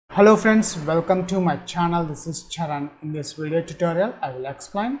Hello friends, welcome to my channel. This is Charan. In this video tutorial, I will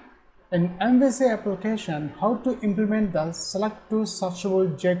explain in MVC application how to implement the Select2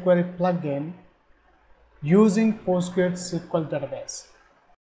 Searchable jQuery plugin using PostgreSQL database.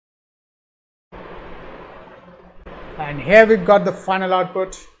 And here we got the final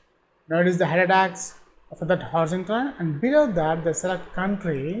output. Notice the header tags, after that horizontal, and below that the select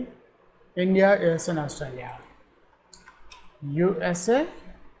country, India, US and Australia. USA,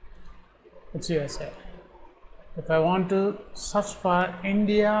 it's USA. If I want to search for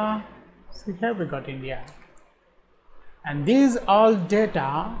India, see here we got India. And these all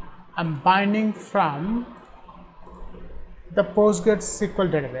data I'm binding from the PostgreSQL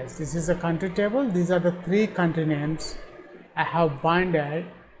database. This is a country table. These are the three country names I have binded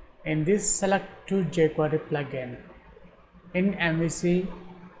in this Select2 jQuery plugin in MVC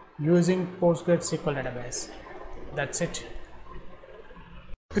using PostgreSQL database. That's it.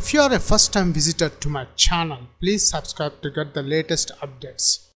 If you are a first time visitor to my channel, please subscribe to get the latest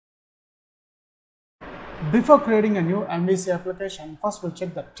updates. Before creating a new MVC application, first we'll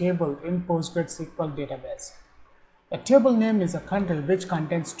check the table in PostgreSQL database. The table name is a country which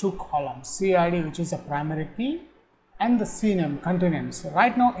contains two columns, CID which is a primary key and the CNAME country names.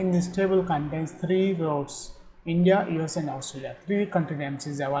 Right now in this table contains three rows, India, US and Australia. Three country names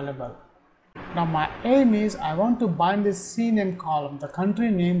is available. Now my aim is I want to bind this CNAME column, the country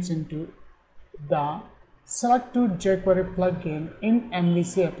names, into the Select2 jQuery plugin in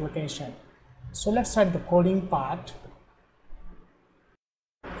MVC application. So let's start the coding part.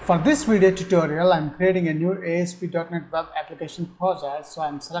 For this video tutorial, I'm creating a new ASP.NET Web Application project. So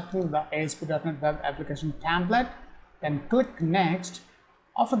I'm selecting the ASP.NET Web Application template, then click Next.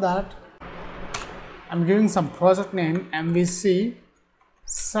 After that, I'm giving some project name MVC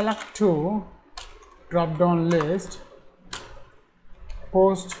Select2 Dropdownlist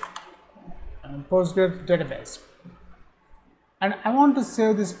Postgres database, and I want to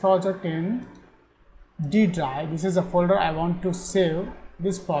save this project in D drive. This is a folder I want to save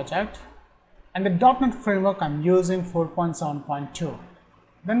this project, and the .NET framework I'm using 4.7.2.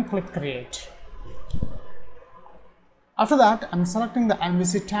 Then click Create. After that, I'm selecting the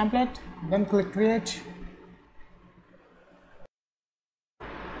MVC template, then click Create,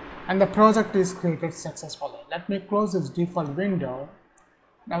 and the project is created successfully. Let me close this default window.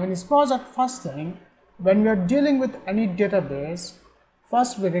 Now in this project, first thing, when we are dealing with any database,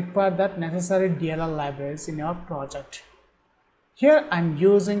 first we require that necessary DLL libraries in our project. Here I'm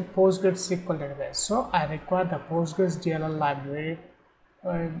using PostgreSQL database, so I require the Postgres DLL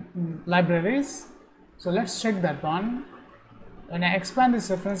libraries. So let's check that one. When I expand this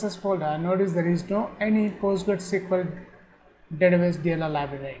references folder, notice there is no any PostgreSQL database DLL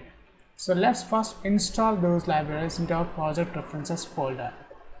library. So let's first install those libraries into our project references folder.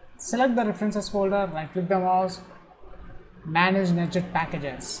 Select the references folder, right click the mouse, manage NetJet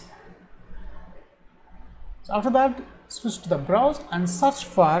packages. So after that, switch to the browse and search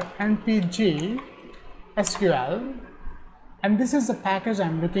for npg SQL, and this is the package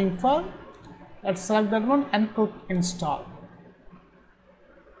I'm looking for. Let's select that one and click install.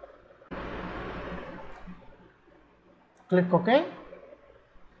 Click OK.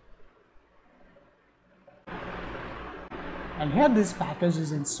 And here this package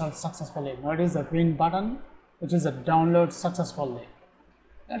is installed successfully. Notice the green button, which is a download successfully.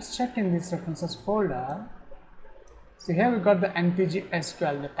 Let's check in this references folder. So here we got the npg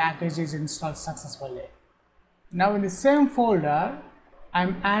SQL. The package is installed successfully. Now in the same folder,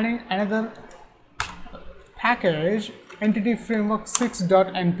 I'm adding another package, entity framework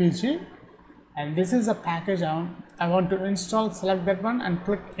 6.npg, and this is a package I want to install. Select that one and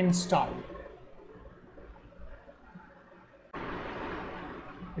click install.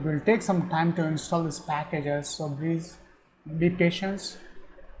 It will take some time to install these packages, so please be patient.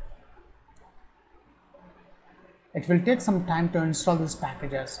 It will take some time to install these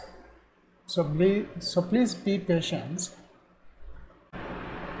packages, so please be patient.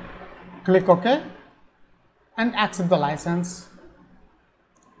 Click OK and accept the license.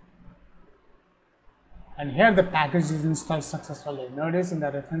 And here the package is installed successfully. Notice in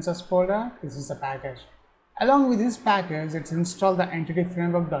the references folder, this is the package. Along with this package, it's installed the entity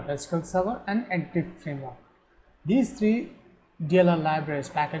framework.sql server and entity framework. These three DLL libraries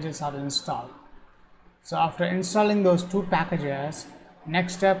packages are installed. So after installing those two packages,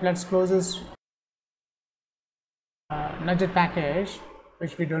 next step, let's close this NetJet package,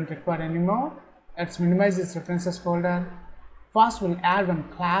 which we don't require anymore. Let's minimize this references folder. First, we'll add one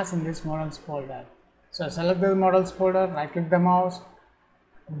class in this models folder. So select the models folder, right click the mouse,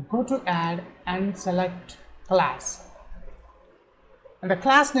 go to add and select class. and the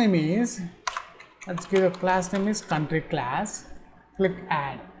class name is, let's give a class name is country class. Click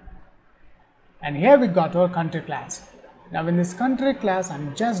add, and here we got our country class. Now in this country class,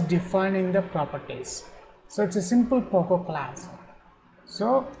 I'm just defining the properties. So it's a simple POCO class.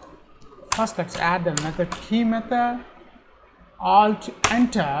 So first let's add the method key method. Alt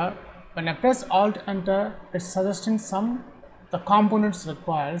enter. When I press Alt enter, it's suggesting the components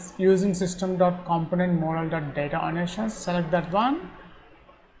required using system.component-model.data annotations. Select that one.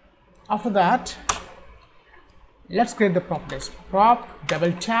 After that, let's create the properties. Prop,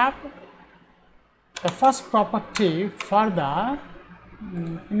 double tap. The first property for the,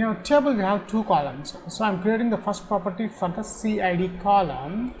 in your table we have two columns. So I'm creating the first property for the CID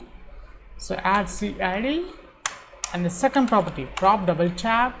column. So add CID, and the second property, prop, double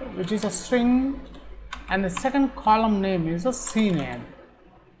tap, which is a string, and the second column name is a CNAME.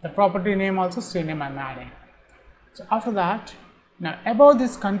 The property name also CNAME I'm adding. So after that, now above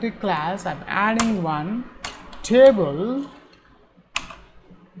this country class, I'm adding one table.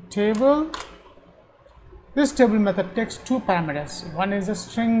 This table method takes two parameters. One is a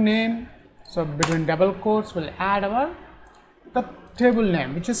string name. So between double quotes, we'll add the table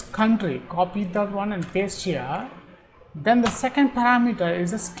name, which is country. Copy that one and paste here. Then the second parameter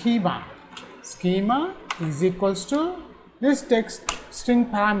is a schema. Schema is equals to, this takes string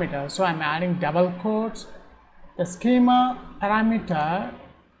parameter, so I'm adding double quotes. The schema parameter,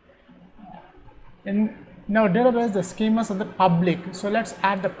 in our database the schemas are the public, so let's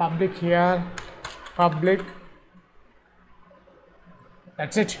add the public here. Public,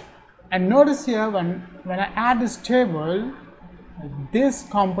 that's it. And notice here, when I add this table, this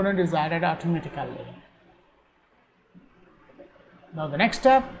component is added automatically. Now the next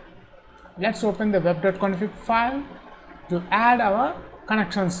step, let's open the web.config file to add our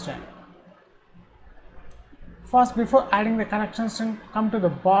connection string. First, before adding the connection string, come to the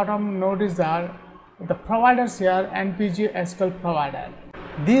bottom, notice that the providers here, npg SQL provider.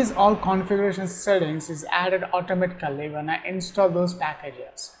 These all configuration settings is added automatically when I install those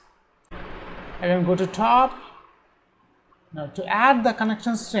packages. I can go to top. Now to add the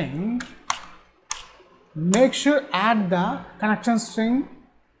connection string, make sure add the connection string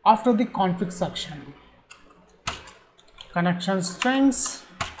after the config section. Connection strings,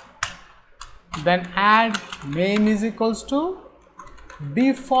 then add name is equals to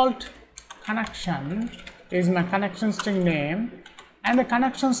default connection is my connection string name, and the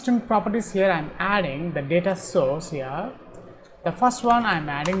connection string properties here I'm adding the data source here. The first one I'm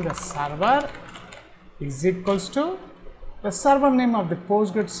adding the server is equals to the server name of the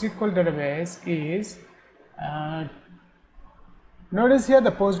PostgreSQL database is notice here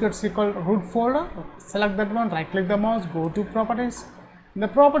the PostgreSQL root folder. Select that one, right click the mouse, go to properties. In the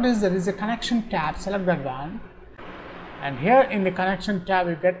properties there is a connection tab, select that one, and here in the connection tab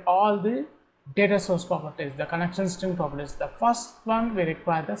you get all the data source properties, the connection string properties. The first one we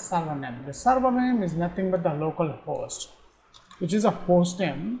require the server name. The server name is nothing but the local host, which is a host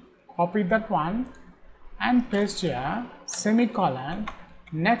name. Copy that one and paste here, semicolon.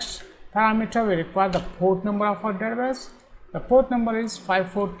 Next parameter we require the port number of our database. The port number is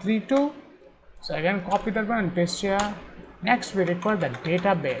 5432. So again copy that one and paste here. Next we require the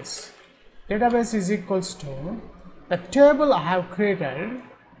database. Database is equals to the table I have created.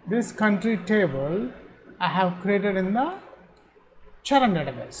 This country table I have created in the Charan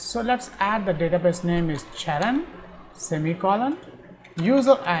database. So let's add the database name is Charan, semicolon.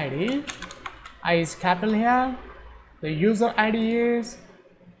 User ID, I is capital here. The user ID is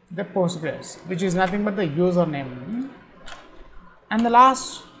the Postgres, which is nothing but the username. And the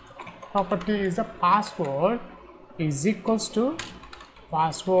last property is the password is equals to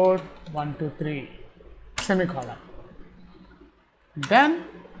password 123, semicolon. Then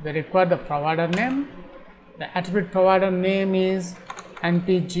we require the provider name. The attribute provider name is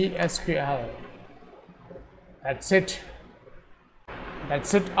npg_SQL. That's it.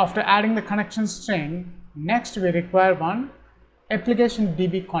 After adding the connection string, next we require one application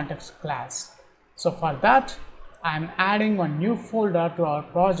DB context class. So for that, I am adding one new folder to our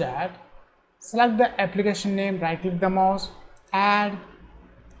project. Select the application name, right click the mouse, add,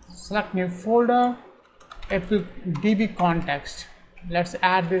 select new folder, DB context. Let's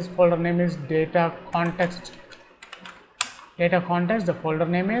add this folder name is data context. The folder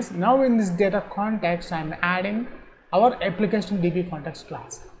name is, now in this data context I am adding our application DB context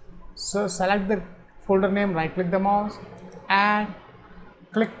class. So select the folder name, right click the mouse, add,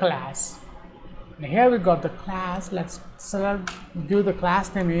 click class. Now here we got the class. Let's select, give the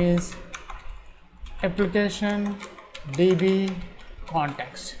class name is application DB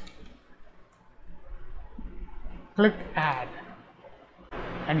context. Click add.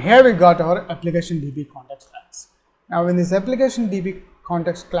 And here we got our application DB context class. Now in this application DB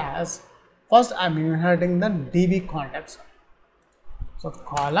context class, first I'm inheriting the DB context. So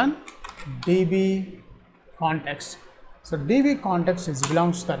colon DB context. So DB context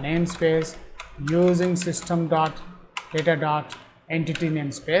belongs to the namespace using system.data.entity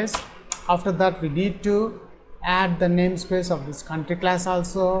namespace. After that we need to add the namespace of this country class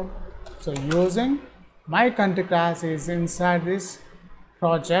also. So using my country class is inside this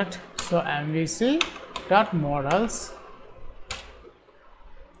project. So MVC.models.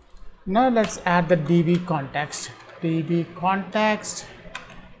 Now let's add the DB context. DB context.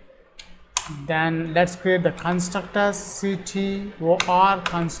 Then let's create the constructor CTOR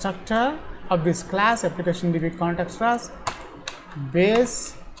constructor of this class, application DB context class,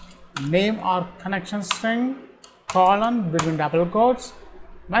 base name or connection string colon between double quotes.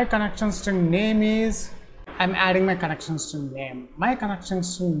 My connection string name is, I'm adding my connection string name. My connection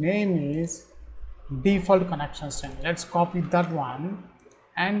string name is default connection string. Let's copy that one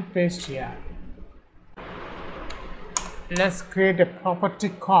and paste here. Let's create a property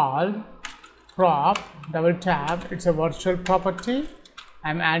called prop, double tap, it's a virtual property.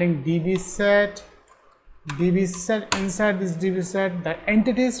 I'm adding DB set. Inside this DB set, the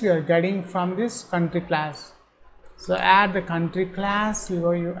entities we are getting from this country class. So add the country class,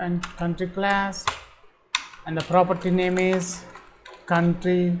 and country class, and the property name is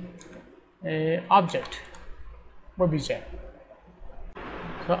country object obj.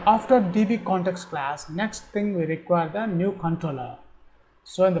 So after DB context class, next thing we require the new controller.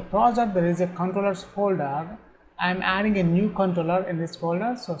 So in the project there is a controllers folder. I am adding a new controller in this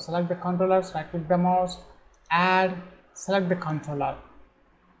folder. So select the controllers, right click the mouse, add, select the controller,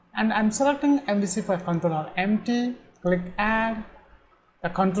 and I'm selecting MVC for controller empty. Click add. The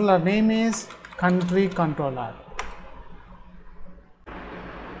controller name is country controller,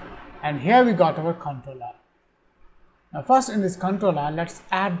 and here we got our controller. Now first in this controller, let's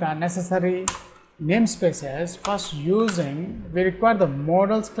add the necessary namespaces. First we require the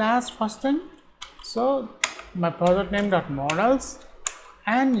models class first thing. So my project name dot models,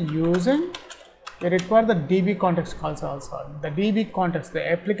 and we require the DB context calls also. The DB context, the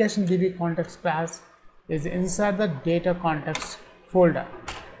application DB context class is inside the data context folder.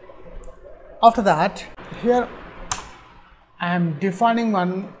 After that, here I am defining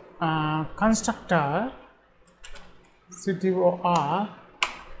one constructor CTOR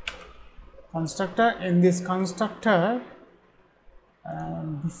constructor. In this constructor,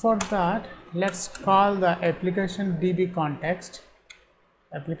 before that, let's call the application DB context.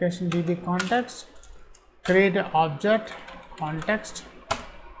 Application DB context, create an object context.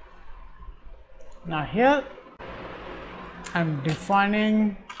 Now here I'm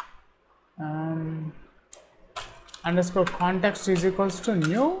defining underscore context is equals to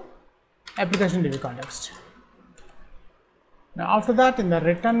new application DB context. Now after that, in the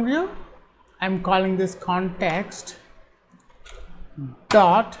return view, I'm calling this context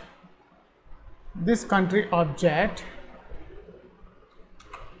dot this country object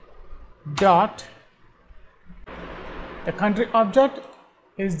dot the country object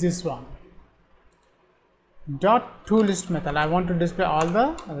is this one dot to list method. I want to display all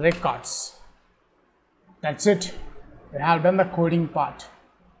the records. That's it. We have done the coding part.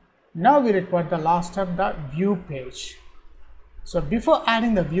 Now we require the last step, the view page. So before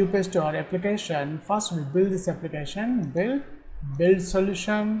adding the view page to our application, first we build this application, build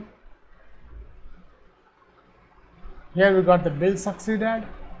solution. Here we got the build succeeded.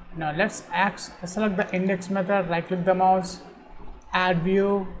 Now let's select the index method, right click the mouse, add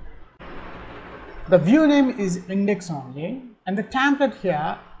view. The view name is index only, and the template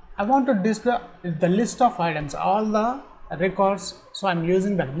here, I want to display the list of items, all the records. So I'm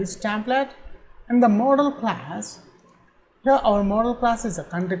using the list template. And the model class, here our model class is a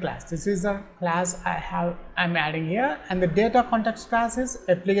country class. This is the class I'm adding here, and the data context class is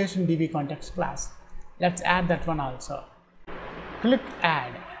application DB context class. Let's add that one also. Click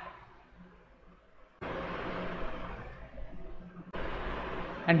add.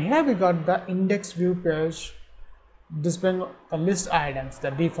 And here we got the index view page displaying the list items, the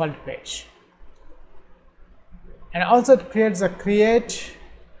default page. And also it creates a create,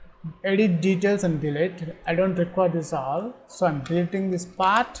 edit details and delete. I don't require this all, so I'm deleting this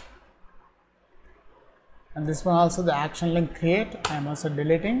part. And this one also, the action link create, I am also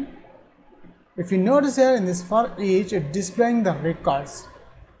deleting. If you notice here in this for each, it's displaying the records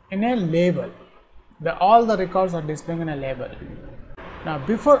in a label. All the records are displaying in a label. Now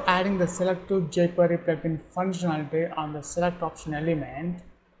before adding the Select2 jQuery plugin functionality on the select option element,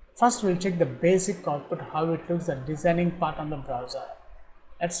 first we'll check the basic output, how it looks, the designing part on the browser.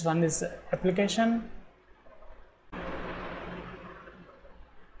 Let's run this application.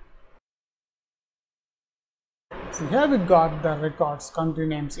 So here we got the records, country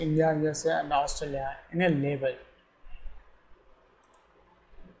names India, USA and Australia in a label.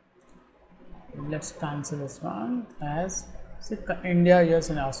 Let's cancel this one as India,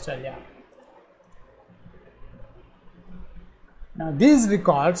 US and Australia. Now these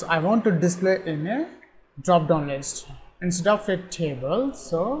records I want to display in a drop down list instead of a table.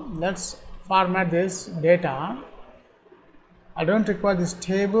 So let's format this data. I don't require this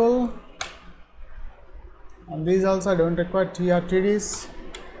table, and these also I don't require TRTDs.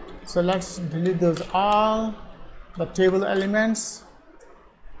 So let's delete those all the table elements,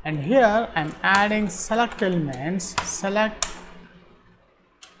 and here I'm adding select elements, select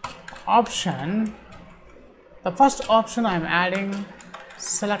option. The first option I'm adding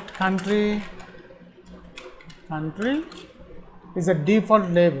select country. Country is a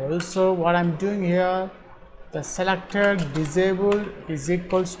default label, so what I'm doing here, the selected disabled is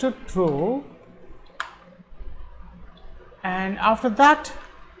equals to true, and after that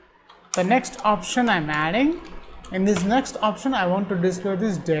the next option I'm adding, in this next option I want to display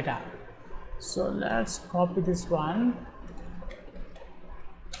this data. So let's copy this one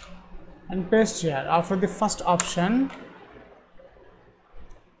and paste here after the first option.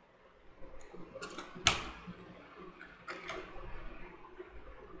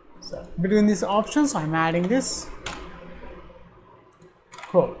 So between these options I'm adding this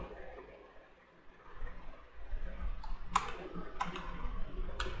code.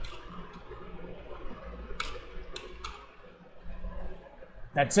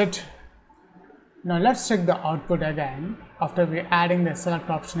 That's it. Now let's check the output again. After we adding the select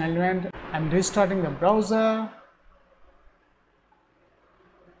option element, I'm restarting the browser.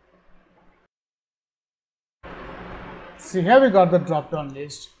 See, here we got the drop down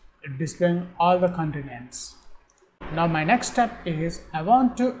list, displaying all the country names. Now my next step is I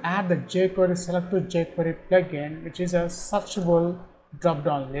want to add the jQuery Select2 jQuery plugin, which is a searchable drop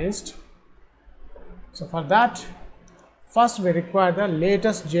down list. So for that, first we require the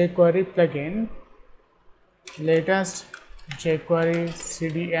latest jQuery plugin, latest jQuery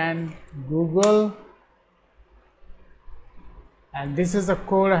CDN Google, and this is the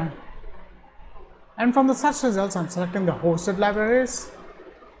code. And from the search results I'm selecting the hosted libraries,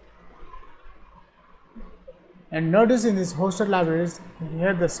 and notice in this hosted libraries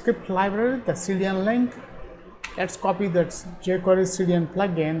here the script library, the CDN link. Let's copy that jQuery CDN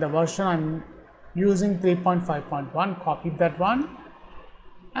plugin, the version I'm using 3.5.1, copy that one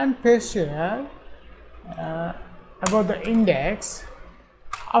and paste here about the index.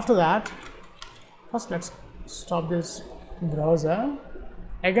 After that, first let's stop this browser,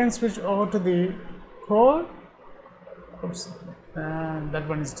 again switch over to the code. Oops, that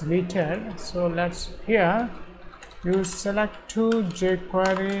one is deleted. So let's here use Select2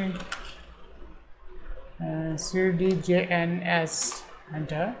 jQuery CDJNS,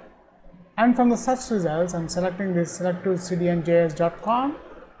 enter, and from the search results I'm selecting this select2cdnjs.com.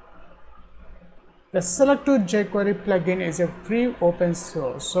 The Select2 jQuery plugin is a free open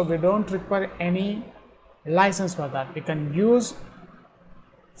source, so we don't require any license for that, we can use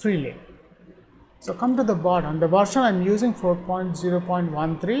freely. So come to the bottom, the version I'm using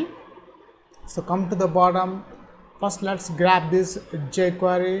 4.0.13. so come to the bottom, first let's grab this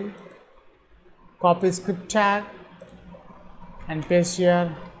jQuery, copy script tag and paste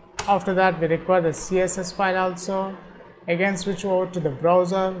here. After that we require the CSS file also, again switch over to the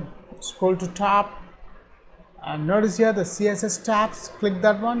browser, scroll to top and notice here the CSS tabs, click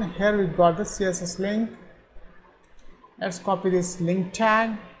that one. Here we got the CSS link. Let's copy this link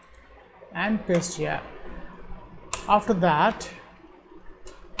tag and paste here. After that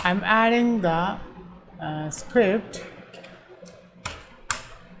I'm adding the script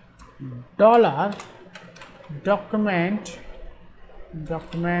 $document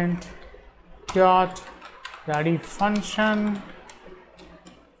dot ready function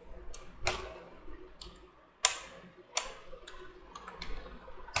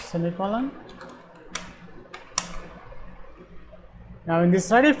semicolon. Now in this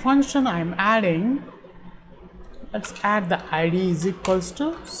ready function I'm adding, let's add the ID is equals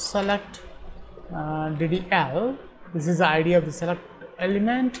to select DDL. This is the ID of the select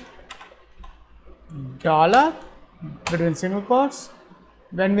element, dollar between single quotes.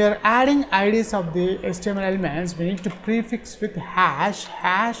 When we are adding IDs of the HTML elements, we need to prefix with hash.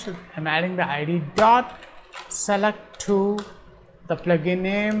 I'm adding the ID dot select to the plugin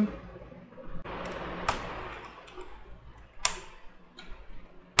name,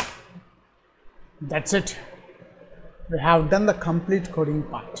 that's it. we have done the complete coding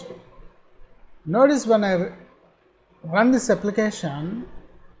part. Notice when I run this application,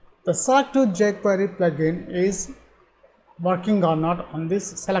 the Select2 jQuery plugin is working or not on this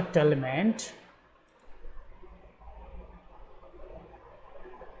select element.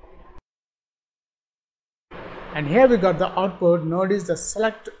 And here we got the output. Notice the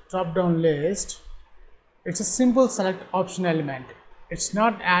select drop down list. It's a simple select option element. It's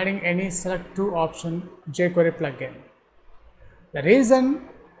not adding any Select2 option jQuery plugin. The reason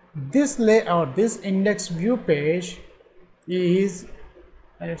this layout, this index view page is,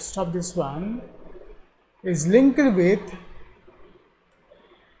 let's stop this one, is linked with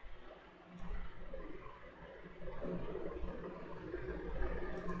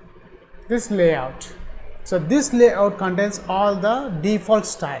this layout. So this layout contains all the default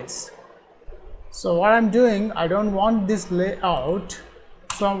styles. So what I'm doing, I don't want this layout.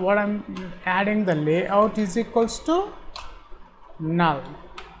 So what I'm adding, the layout is equals to null,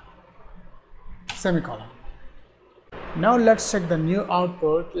 semicolon. Now let's check the new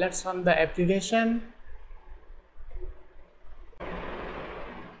output. Let's run the application.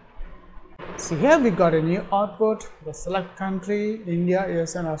 See, here we got a new output, the select country, India,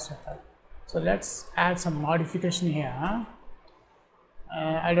 US and Australia. So let's add some modification here.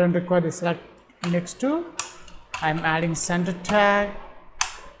 I don't require the select index 2. I'm adding center tag.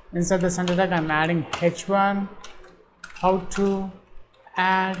 Inside the center tag, I'm adding h1. How to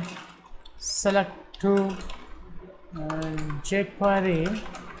add Select2 jQuery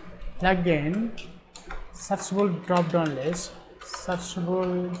plugin searchable drop-down list.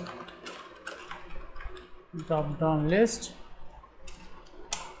 Searchable drop-down list.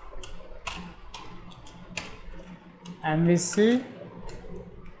 MVC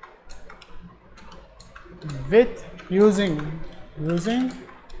with using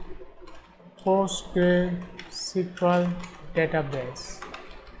PostgreSQL database.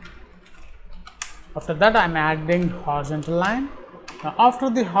 After that, I am adding horizontal line. Now,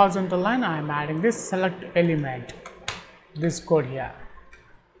 after the horizontal line, I am adding this select element, this code here,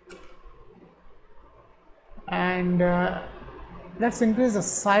 and let's increase the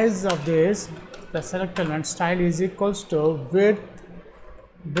size of this. The select element style is equals to width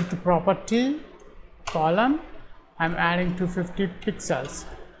property column. I'm adding 250 pixels.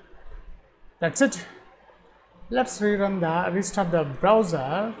 That's it. Let's restart the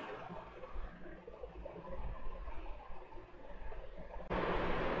browser.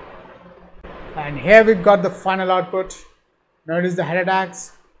 And here we got the final output. Notice the header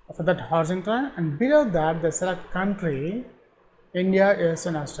tags, after that horizontal, and below that the select country, India, US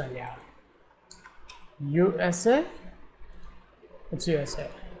and Australia. USA, it's USA.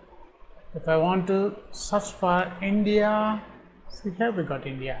 If I want to search for India, see here we got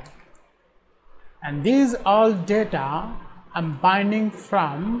India. And these all data I'm binding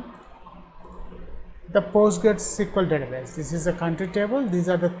from the PostgreSQL database. This is a country table. These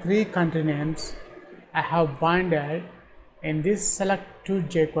are the 3 country names I have binded in this Select2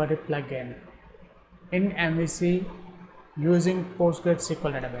 jQuery plugin in MVC using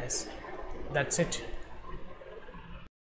PostgreSQL database. That's it.